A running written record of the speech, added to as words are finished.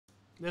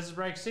This is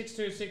break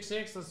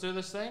 6266. Let's do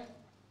this thing.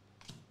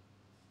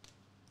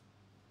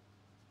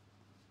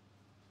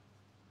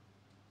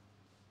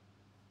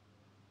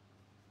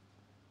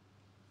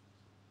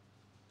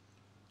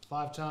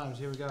 Five times.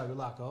 Here we go. Good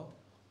luck, all.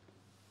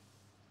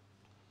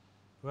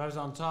 Whoever's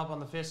on top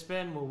on the fifth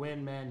spin will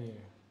win Man U.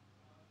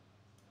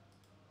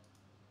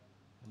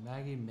 And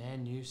Maggie,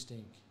 Man U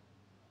stink.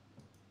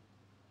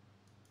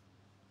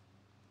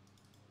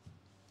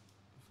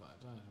 5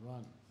 times.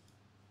 1,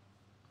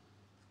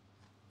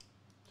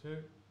 2,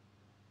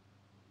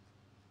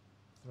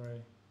 3,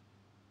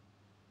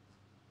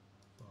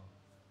 4.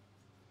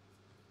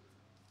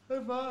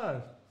 High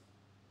five.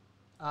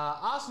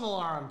 Arsenal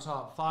are on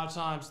top. 5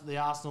 times the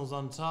Arsenal's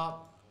on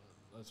top.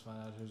 Let's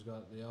find out who's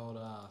got the old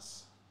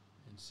ass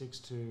in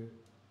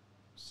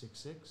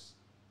 6266.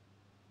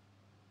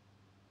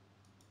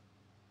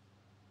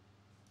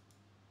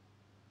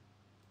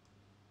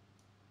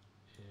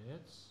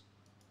 It's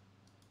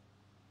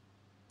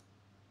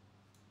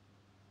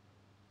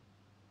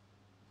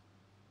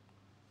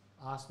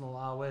Arsenal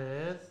are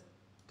with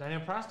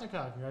Daniel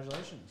Prasnikov.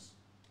 Congratulations.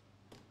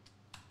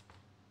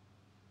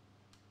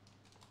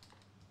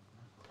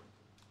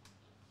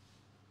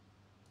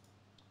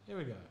 Here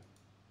we go.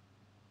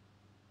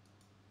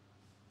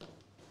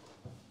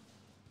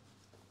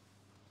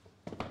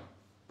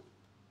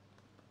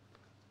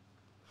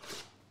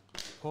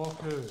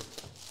 Porku.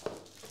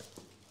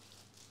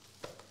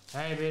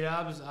 Hey,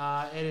 B-dubs,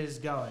 it is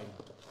going.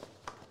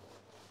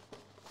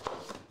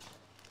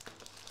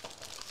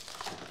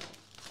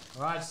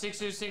 All right,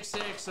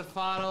 6266, the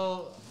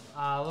final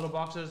little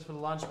boxes for the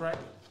lunch break.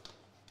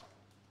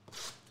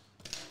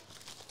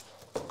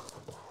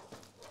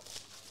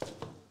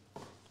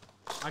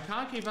 I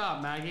can't keep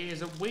up, Maggie.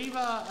 Is it Weaver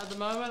at the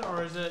moment,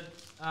 or is it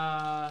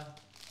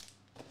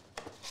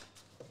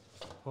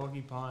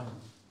Porcupine?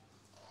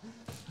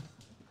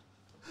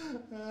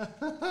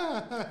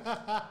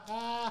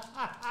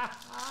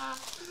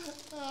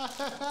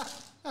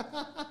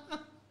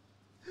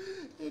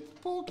 It's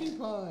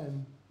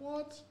Porcupine.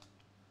 What?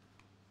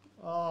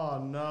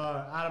 Oh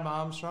no, Adam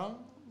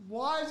Armstrong.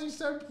 Why is he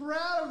so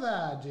proud of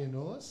that,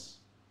 Gianoulis?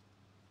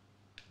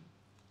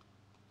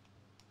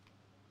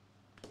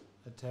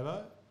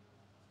 Atebo.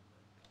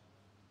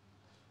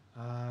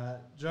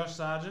 Josh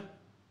Sargent.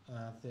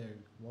 Theo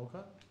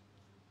Walker.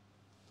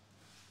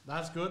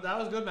 That's good. That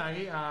was good,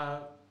 Maggie.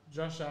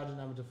 Josh Sargent,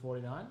 number to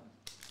 49.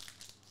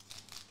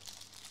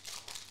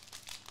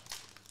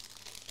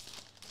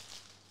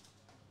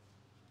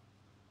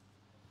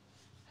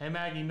 Hey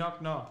Maggie,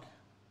 knock knock.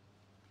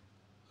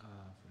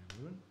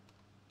 Freddie Ruben.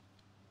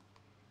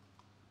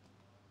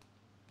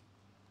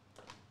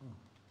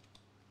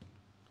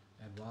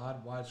 Edward,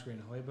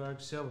 widescreen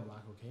Hoiberg, silver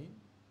Michael Keane.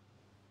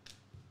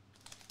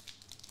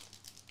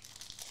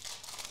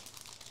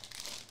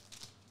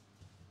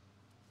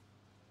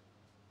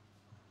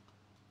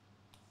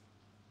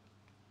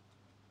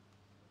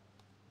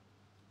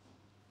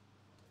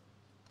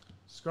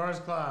 Scorers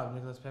Club,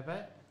 Nicholas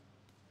Pepe.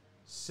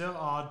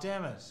 Oh,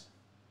 damn it.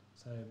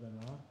 Sorry,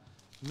 Benoit.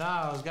 No,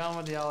 I was going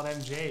with the old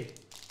MG.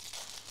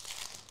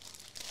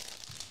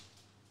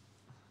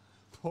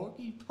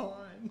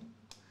 Porcupine.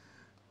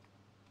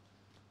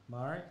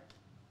 Murray.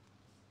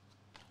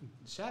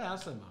 Shout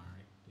out to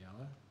Murray.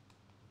 Yellow.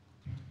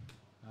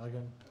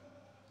 Elegant.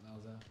 That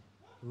was a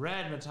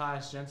red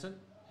Matthias Jensen.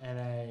 And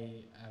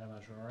a Adam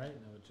Ashore,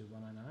 number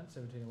 2199,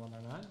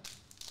 17-199.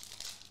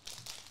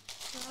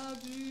 Oh,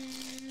 Jesus.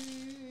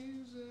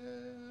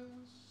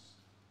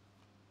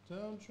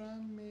 Don't try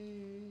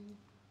me.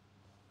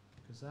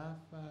 Cause I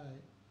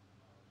fight.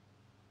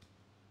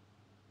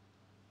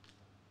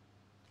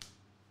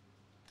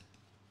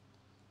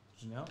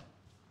 Janelle.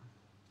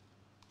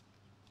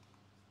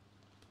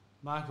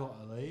 Michael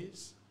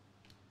Elise.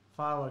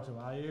 Firework to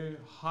Ayu.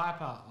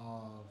 Hyper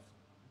of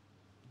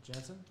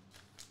Jensen.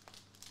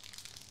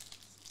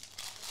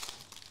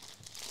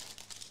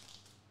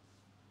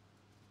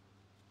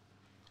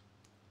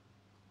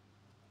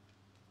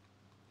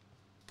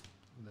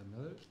 The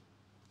Miller.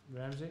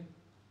 Ramsey.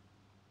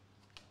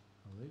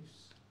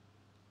 Elise.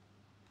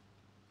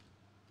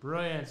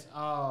 Brilliance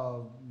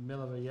of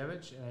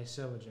Milivojevic and a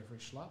silver Jeffrey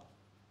Schlupp.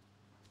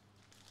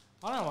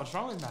 I don't know what's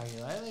wrong with Maggie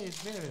lately.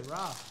 It's been a bit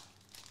rough.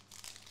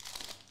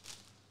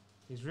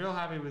 He's real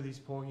happy with his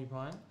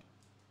Porcupine.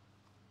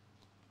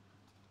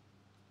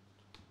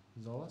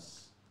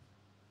 Zolas.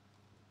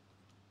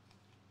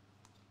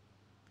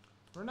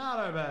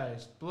 Ronaldo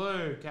base.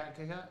 Blue Cat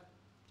Kicker.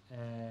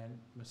 And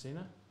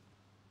Messina.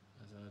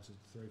 As it's a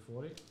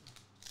 340.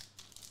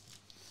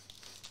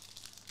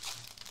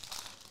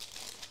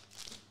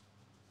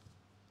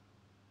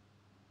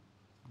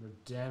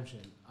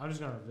 Redemption. I'm just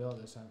going to reveal it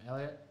this time.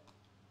 Elliot.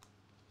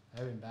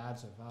 They've been bad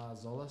so far.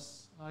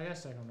 Zolas. I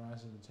guess second rice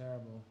isn't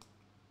terrible.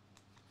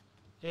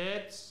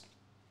 It's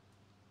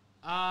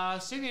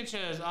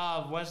signatures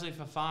of Wesley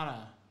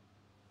Fofana.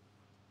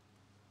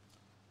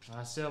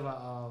 Silver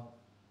of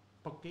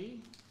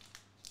Pucky.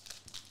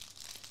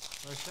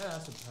 Where's that?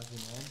 That's a Pucky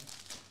name.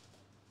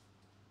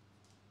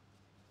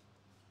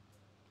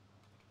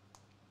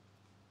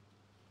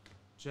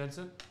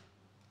 Jensen.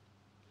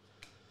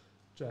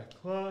 Jack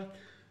Clark.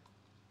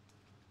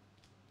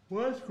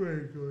 What's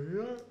great going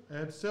here?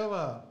 And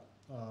silver.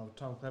 Oh,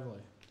 Tom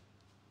Cleverley.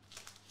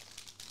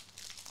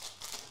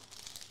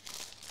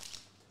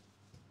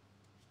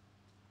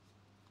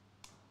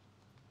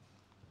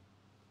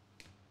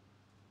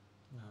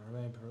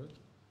 Remain Peru.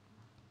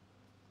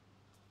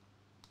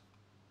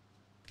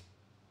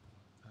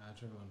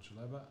 Trevor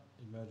Chalobah.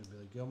 Emergent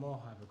Billy Gilmore.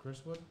 Hyper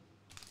Chriswood.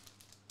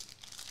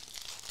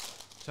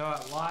 So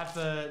live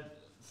for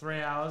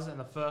 3 hours and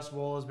the first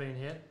wall has been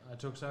hit. I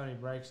took so many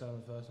breaks on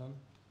the first one.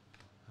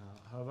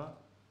 However,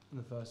 in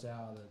the first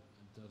hour, that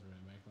it doesn't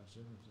really make much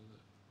difference,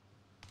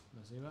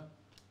 does it? Mazima.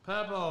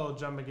 Purple,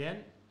 John McGinn.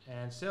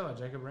 And silver,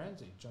 Jacob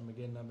Ramsey. John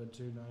McGinn, number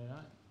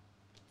 299.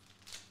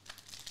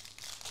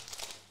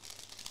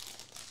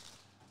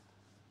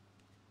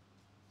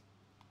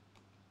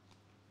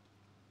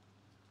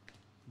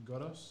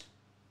 Godos.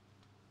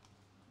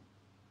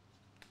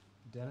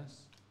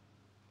 Dennis.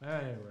 And a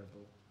Red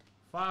Bull.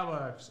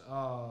 Fireworks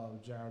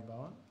of Jared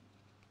Bowen.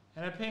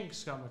 And a pink,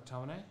 Scott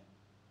McTominay.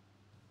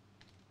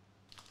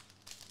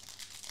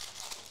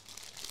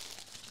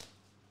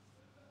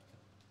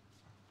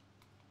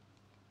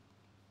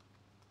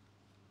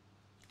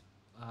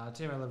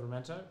 Timo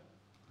Livramento.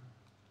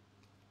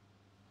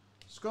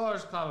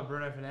 Scorers Club of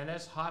Bruno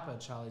Fernandes. Hyper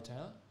Charlie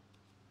Taylor.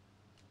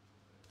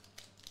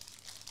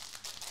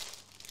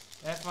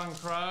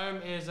 F1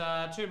 Chrome is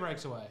 2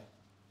 breaks away.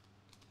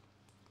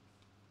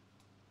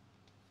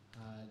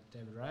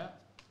 David Raya.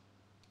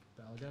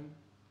 Balogun.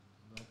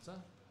 Veltzer.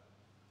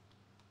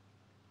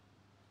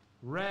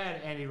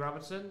 Red Andy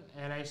Robertson.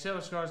 And a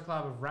Silver Scorers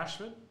Club of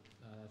Rashford.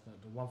 That's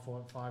not the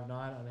 1.59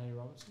 on Andy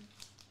Robertson.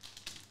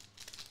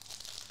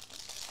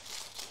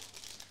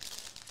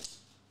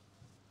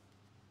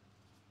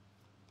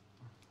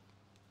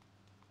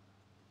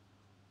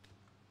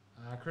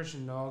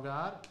 Christian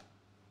Norgard.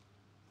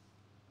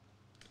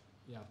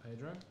 Yeah,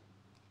 Pedro.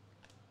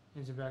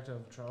 Impact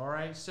of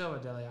Traore. Silver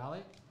Dele Alli.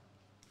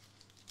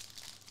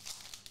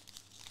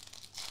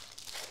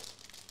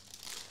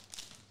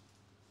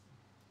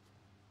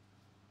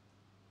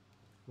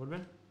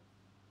 Woodman.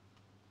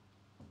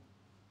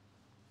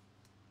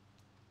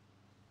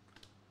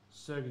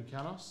 Sergio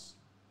Canos.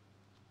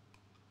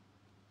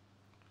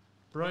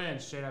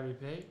 Brilliance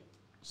JWP.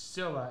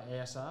 Silver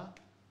ASR.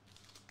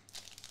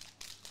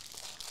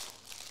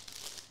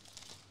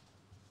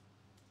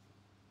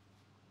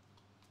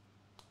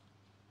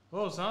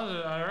 Oh,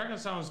 I reckon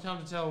someone's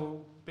come to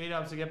tell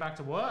B-Dubs to get back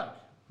to work.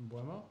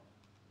 Bueno.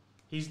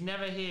 He's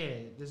never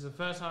here. This is the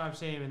first time I've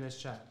seen him in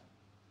this chat.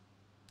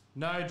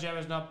 No, Gem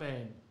has not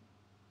been.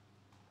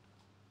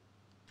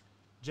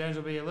 Gems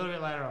will be a little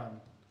bit later on.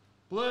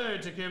 Blue,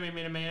 Takumi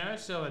Minamino.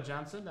 Silver,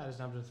 Johnson. That is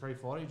number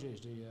 340. Geez,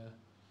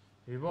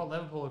 if you brought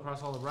Liverpool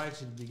across all the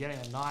breaks, you'd be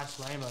getting a nice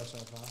rainbow so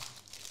far.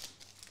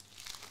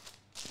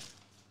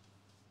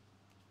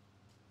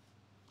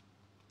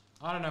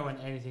 I don't know when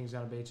anything's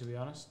going to be, to be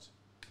honest.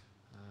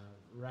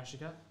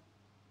 Rashika.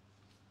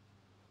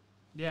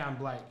 Yeah, I'm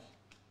Blake.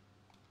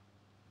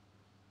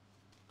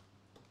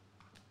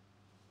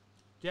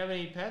 Do you have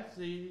any pets?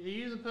 Are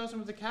you the person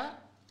with the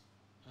cat?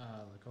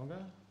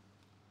 Lakonga.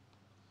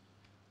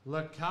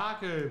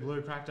 Lukaku,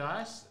 blue cracked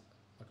ice.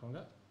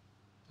 Lakonga.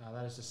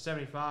 That is a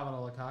 75 on a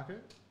Lukaku.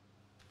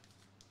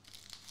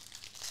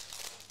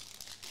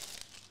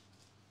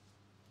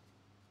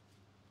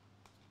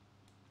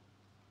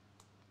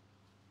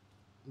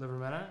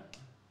 Livramento.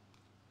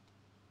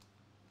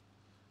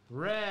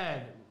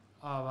 Red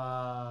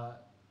of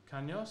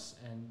Canos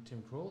and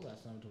Tim Krul.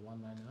 That's number to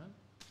 199.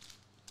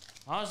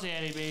 Honestly,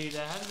 Andy B,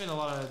 there hasn't been a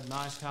lot of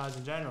nice cards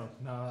in general.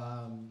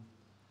 No,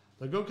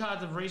 the good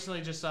cards have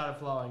recently just started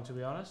flowing, to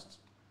be honest.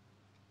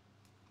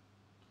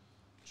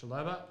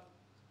 Chalobah. What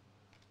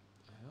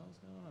the hell's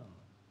going on?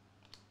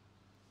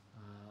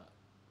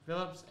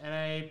 Phillips and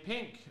a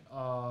pink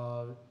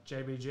of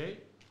JBG.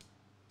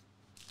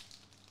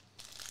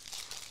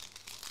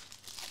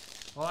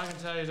 All I can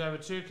tell you is over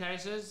 2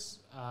 cases,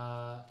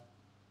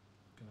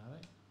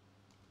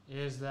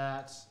 is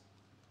that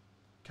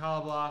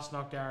Color Blast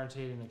not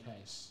guaranteed in the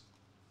case.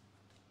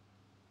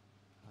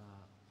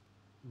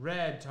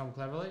 Red, Tom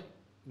Cleverley,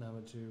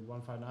 number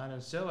 2-159,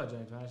 and silver,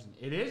 James Madison.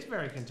 It is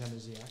very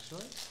contendersy,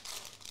 actually.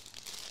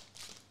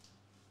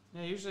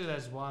 Yeah, usually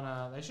there's one,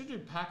 they should do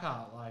pack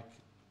art like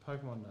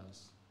Pokemon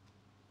does.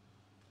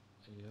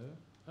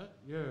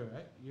 You.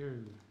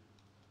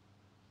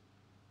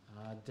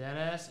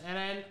 Dennis, and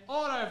an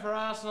auto for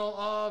Arsenal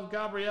of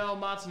Gabriel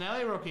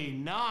Martinelli, rookie.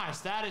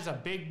 Nice, that is a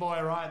big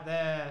boy right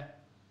there.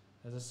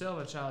 There's a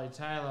silver Charlie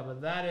Taylor, but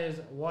that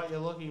is what you're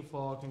looking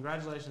for.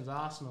 Congratulations,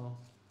 Arsenal.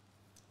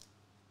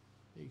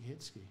 Big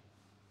hitski.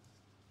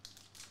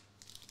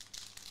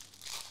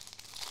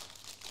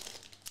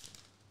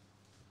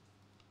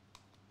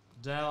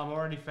 Dale, I'm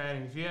already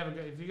fading.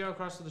 If you go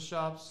across to the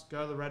shops,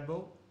 go to the Red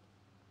Bull.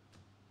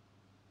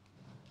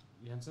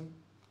 Jensen,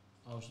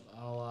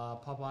 I'll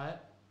Popeye it.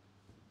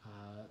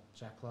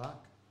 Jack Clark.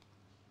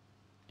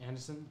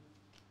 Anderson.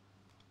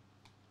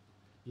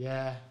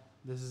 Yeah,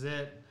 This is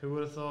it. Who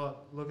would have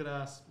thought? Look at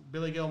us.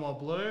 Billy Gilmore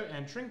blue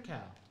and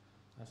Trinkcow.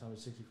 That's number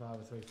 65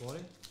 of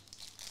 340.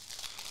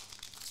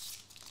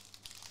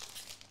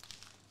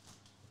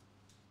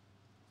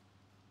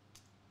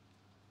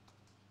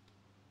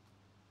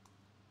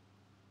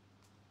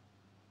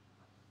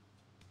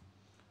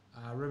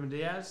 Ruben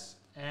Diaz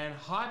and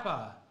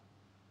Hyper.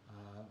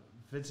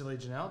 Vincent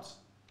Janelt.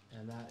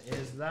 And that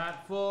is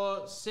that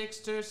for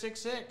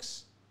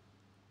 6266.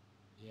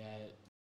 Yeah,